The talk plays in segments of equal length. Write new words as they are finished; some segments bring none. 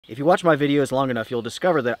If you watch my videos long enough, you'll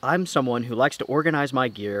discover that I'm someone who likes to organize my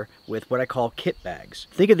gear with what I call kit bags.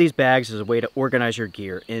 Think of these bags as a way to organize your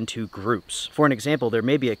gear into groups. For an example, there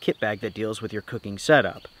may be a kit bag that deals with your cooking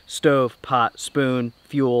setup: stove, pot, spoon,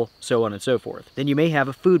 fuel, so on and so forth. Then you may have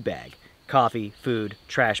a food bag: coffee, food,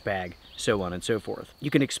 trash bag, so on and so forth.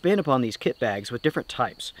 You can expand upon these kit bags with different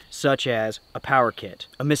types, such as a power kit,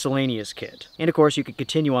 a miscellaneous kit, and of course you could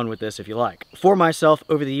continue on with this if you like. For myself,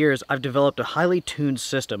 over the years, I've developed a highly tuned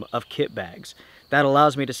system of kit bags that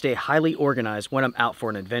allows me to stay highly organized when I'm out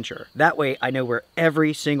for an adventure. That way I know where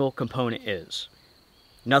every single component is.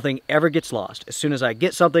 Nothing ever gets lost. As soon as I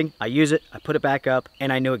get something, I use it, I put it back up,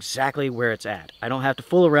 and I know exactly where it's at. I don't have to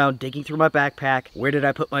fool around digging through my backpack. Where did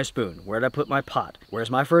I put my spoon? Where did I put my pot?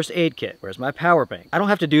 Where's my first aid kit? Where's my power bank? I don't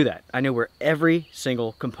have to do that. I know where every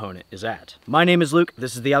single component is at. My name is Luke,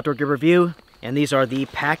 this is the Outdoor Gear Review, and these are the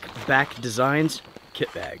PackBack Designs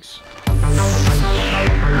kit bags.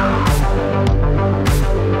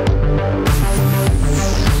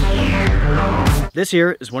 This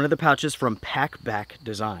here is one of the pouches from PackBack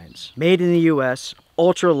Designs. Made in the US,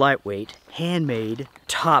 ultra lightweight, handmade,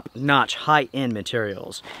 top-notch, high-end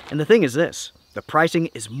materials. And the thing is this: the pricing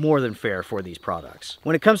is more than fair for these products.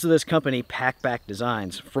 When it comes to this company, PackBack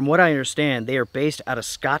Designs, from what I understand, they are based out of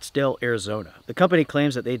Scottsdale, Arizona. The company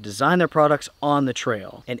claims that they design their products on the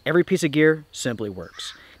trail, and every piece of gear simply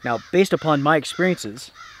works. Now, based upon my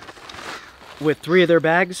experiences with 3 of their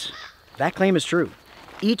bags, that claim is true.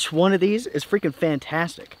 Each one of these is freaking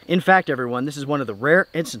fantastic. In fact, everyone, this is one of the rare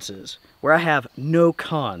instances where I have no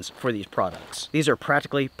cons for these products. These are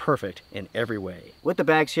practically perfect in every way. With the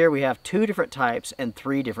bags here, we have 2 different types and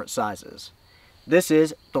 3 different sizes. This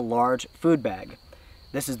is the large food bag.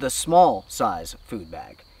 This is the small size food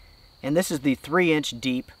bag. And this is the 3-inch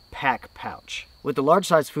deep pack pouch. With the large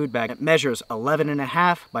size food bag, it measures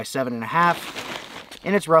 11.5 by 7.5,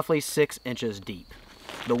 and it's roughly 6 inches deep.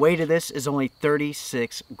 The weight of this is only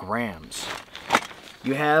 36 grams.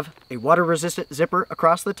 You have a water-resistant zipper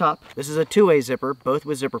across the top. This is a 2-way zipper, both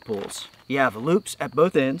with zipper pulls. You have loops at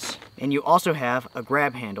both ends, and you also have a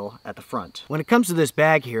grab handle at the front. When it comes to this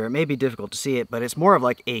bag here, it may be difficult to see it, but it's more of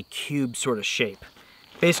like a cube sort of shape.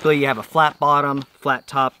 Basically, you have a flat bottom, flat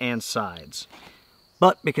top, and sides.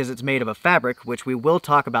 But because it's made of a fabric, which we will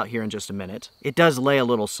talk about here in just a minute, it does lay a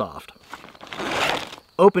little soft.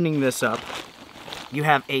 Opening this up, you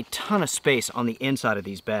have a ton of space on the inside of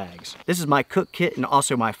these bags. This is my cook kit and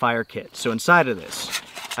also my fire kit. So inside of this,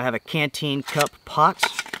 I have a canteen cup pot,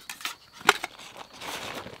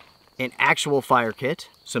 an actual fire kit,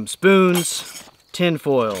 some spoons, tin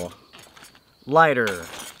foil, lighter,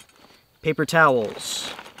 paper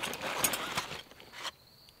towels.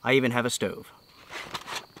 I even have a stove.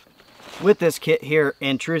 With this kit here,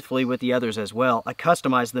 and truthfully with the others as well, I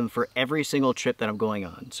customize them for every single trip that I'm going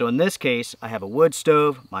on. So in this case, I have a wood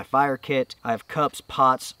stove, my fire kit, I have cups,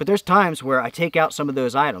 pots, but there's times where I take out some of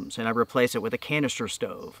those items and I replace it with a canister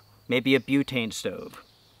stove, maybe a butane stove,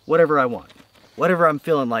 whatever I want, whatever I'm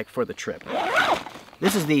feeling like for the trip.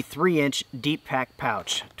 This is the 3-inch deep pack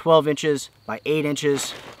pouch, 12 inches by 8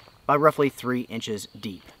 inches by roughly 3 inches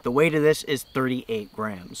deep. The weight of this is 38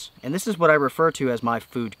 grams. And this is what I refer to as my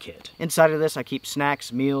food kit. Inside of this, I keep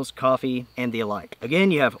snacks, meals, coffee, and the alike.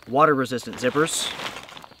 Again, you have water-resistant zippers,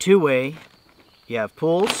 2-way, you have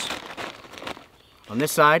pulls. On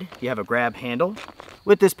this side, you have a grab handle.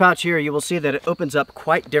 With this pouch here, you will see that it opens up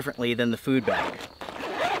quite differently than the food bag.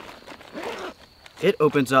 It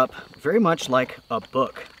opens up very much like a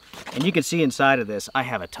book. And you can see inside of this, I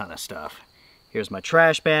have a ton of stuff. Here's my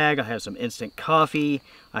trash bag, I have some instant coffee,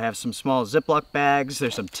 I have some small Ziploc bags,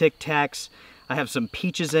 there's some Tic Tacs, I have some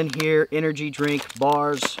peaches in here, energy drink,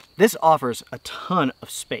 bars. This offers a ton of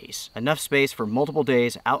space, enough space for multiple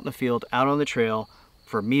days out in the field, out on the trail,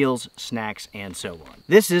 for meals, snacks, and so on.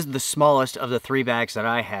 This is the smallest of the 3 bags that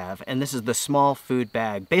I have, and this is the small food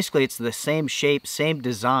bag. Basically, it's the same shape, same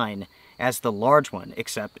design as the large one,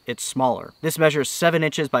 except it's smaller. This measures 7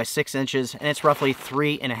 inches by 6 inches, and it's roughly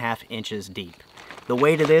 3.5 inches deep. The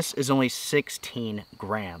weight of this is only 16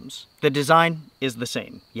 grams. The design is the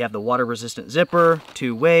same. You have the water-resistant zipper,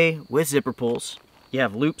 2-way with zipper pulls. You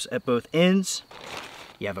have loops at both ends.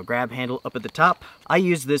 You have a grab handle up at the top. I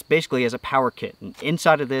use this basically as a power kit, and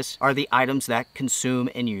inside of this are the items that consume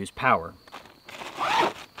and use power,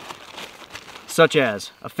 such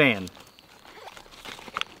as a fan,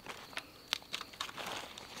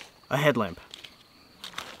 a headlamp.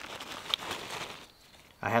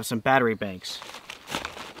 I have some battery banks,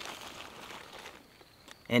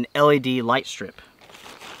 an LED light strip,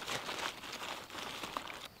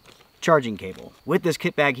 charging cable. With this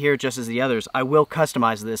kit bag here, just as the others, I will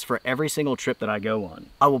customize this for every single trip that I go on.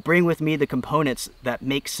 I will bring with me the components that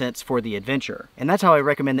make sense for the adventure. And that's how I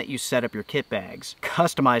recommend that you set up your kit bags.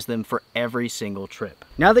 Customize them for every single trip.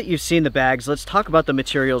 Now that you've seen the bags, let's talk about the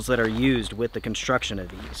materials that are used with the construction of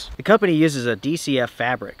these. The company uses a DCF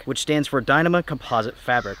fabric, which stands for Dynama Composite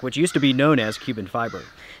Fabric, which used to be known as Cuban fiber.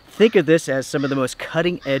 Think of this as some of the most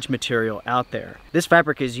cutting-edge material out there. This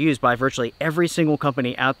fabric is used by virtually every single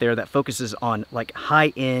company out there that focuses on like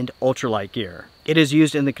high-end ultralight gear. It is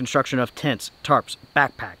used in the construction of tents, tarps,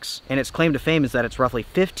 backpacks, and its claim to fame is that it's roughly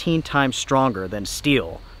 15 times stronger than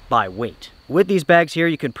steel by weight. With these bags here,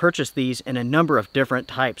 you can purchase these in a number of different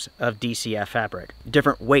types of DCF fabric,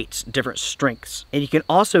 different weights, different strengths, and you can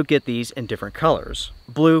also get these in different colors,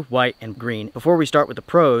 blue, white, and green. Before we start with the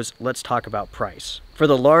pros, let's talk about price. For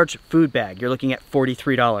the large food bag, you're looking at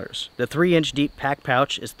 $43. The 3-inch deep pack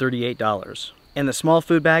pouch is $38. And the small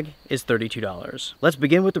food bag is $32. Let's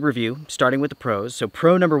begin with the review, starting with the pros. So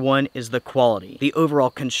pro number one is the quality, the overall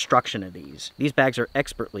construction of these. These bags are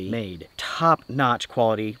expertly made, top-notch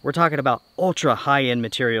quality. We're talking about ultra high-end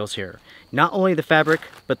materials here. Not only the fabric,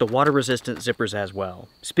 but the water-resistant zippers as well.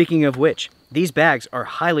 Speaking of which, these bags are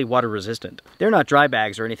highly water-resistant. They're not dry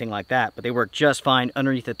bags or anything like that, but they work just fine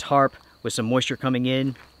underneath a tarp. With some moisture coming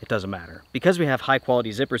in, it doesn't matter. Because we have high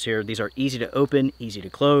quality zippers here, these are easy to open, easy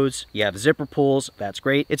to close. You have zipper pulls, that's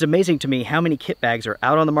great. It's amazing to me how many kit bags are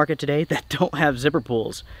out on the market today that don't have zipper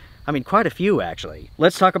pulls. I mean, quite a few actually.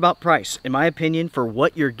 Let's talk about price. In my opinion, for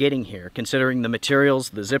what you're getting here, considering the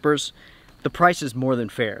materials, the zippers, the price is more than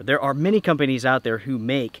fair. There are many companies out there who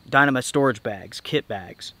make Dynama storage bags, kit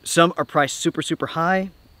bags. Some are priced super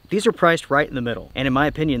high. These are priced right in the middle, and in my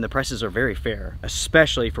opinion, the prices are very fair,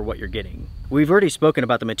 especially for what you're getting. We've already spoken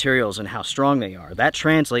about the materials and how strong they are. That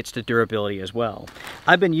translates to durability as well.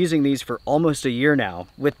 I've been using these for almost a year now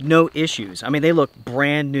with no issues. I mean, they look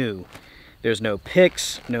brand new. There's no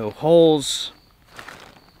picks, no holes,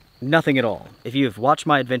 nothing at all. If you've watched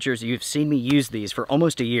my adventures, you've seen me use these for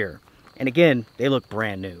almost a year. And again, they look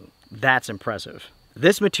brand new. That's impressive.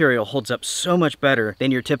 This material holds up so much better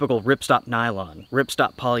than your typical ripstop nylon,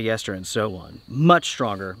 ripstop polyester, and so on. Much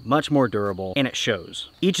stronger, much more durable, and it shows.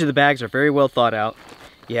 Each of the bags are very well thought out.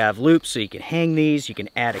 You have loops so you can hang these, you can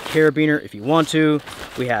add a carabiner if you want to.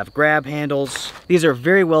 We have grab handles. These are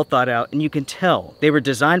very well thought out, and you can tell they were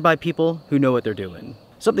designed by people who know what they're doing.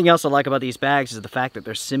 Something else I like about these bags is the fact that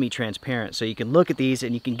they're semi-transparent, so you can look at these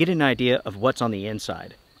and you can get an idea of what's on the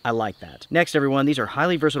inside. I like that. Next, everyone, these are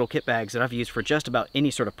highly versatile kit bags that I've used for just about any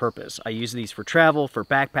sort of purpose. I use these for travel, for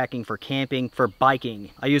backpacking, for camping, for biking.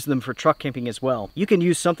 I use them for truck camping as well. You can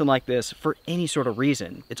use something like this for any sort of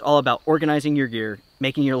reason. It's all about organizing your gear,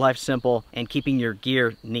 making your life simple, and keeping your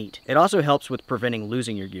gear neat. It also helps with preventing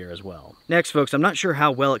losing your gear as well. Next, folks, I'm not sure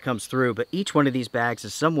how well it comes through, but each one of these bags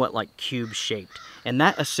is somewhat like cube shaped, and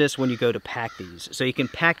that assists when you go to pack these. So you can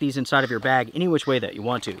pack these inside of your bag any which way that you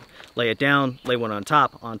want to. Lay it down, lay one on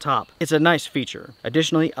top. It's a nice feature.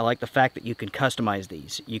 Additionally, I like the fact that you can customize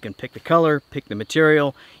these. You can pick the color, pick the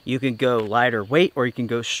material, you can go lighter weight, or you can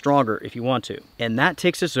go stronger if you want to. And that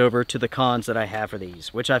takes us over to the cons that I have for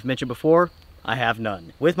these, which I've mentioned before. I have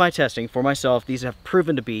none. With my testing for myself, these have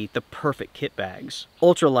proven to be the perfect kit bags.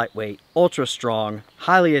 Ultra lightweight, ultra strong,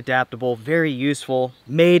 highly adaptable, very useful,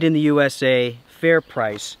 made in the USA, fair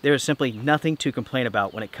price. There is simply nothing to complain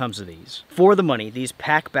about when it comes to these. For the money, these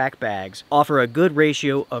PackBack bags offer a good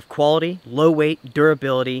ratio of quality, low weight,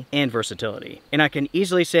 durability, and versatility. And I can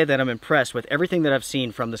easily say that I'm impressed with everything that I've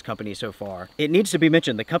seen from this company so far. It needs to be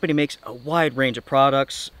mentioned, the company makes a wide range of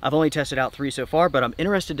products. I've only tested out 3 so far, but I'm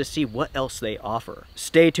interested to see what else they offer.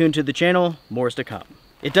 Stay tuned to the channel, more is to come.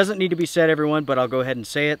 It doesn't need to be said, everyone, but I'll go ahead and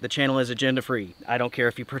say it. The channel is agenda free. I don't care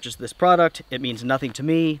if you purchase this product. It means nothing to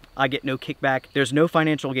me. I get no kickback. There's no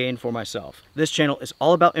financial gain for myself. This channel is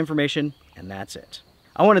all about information, and that's it.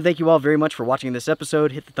 I want to thank you all very much for watching this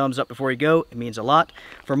episode. Hit the thumbs up before you go. It means a lot.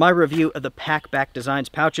 For my review of the PackBack Designs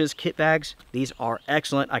pouches, kit bags, these are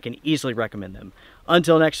excellent. I can easily recommend them.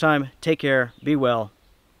 Until next time, take care, be well,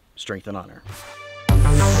 strength and honor.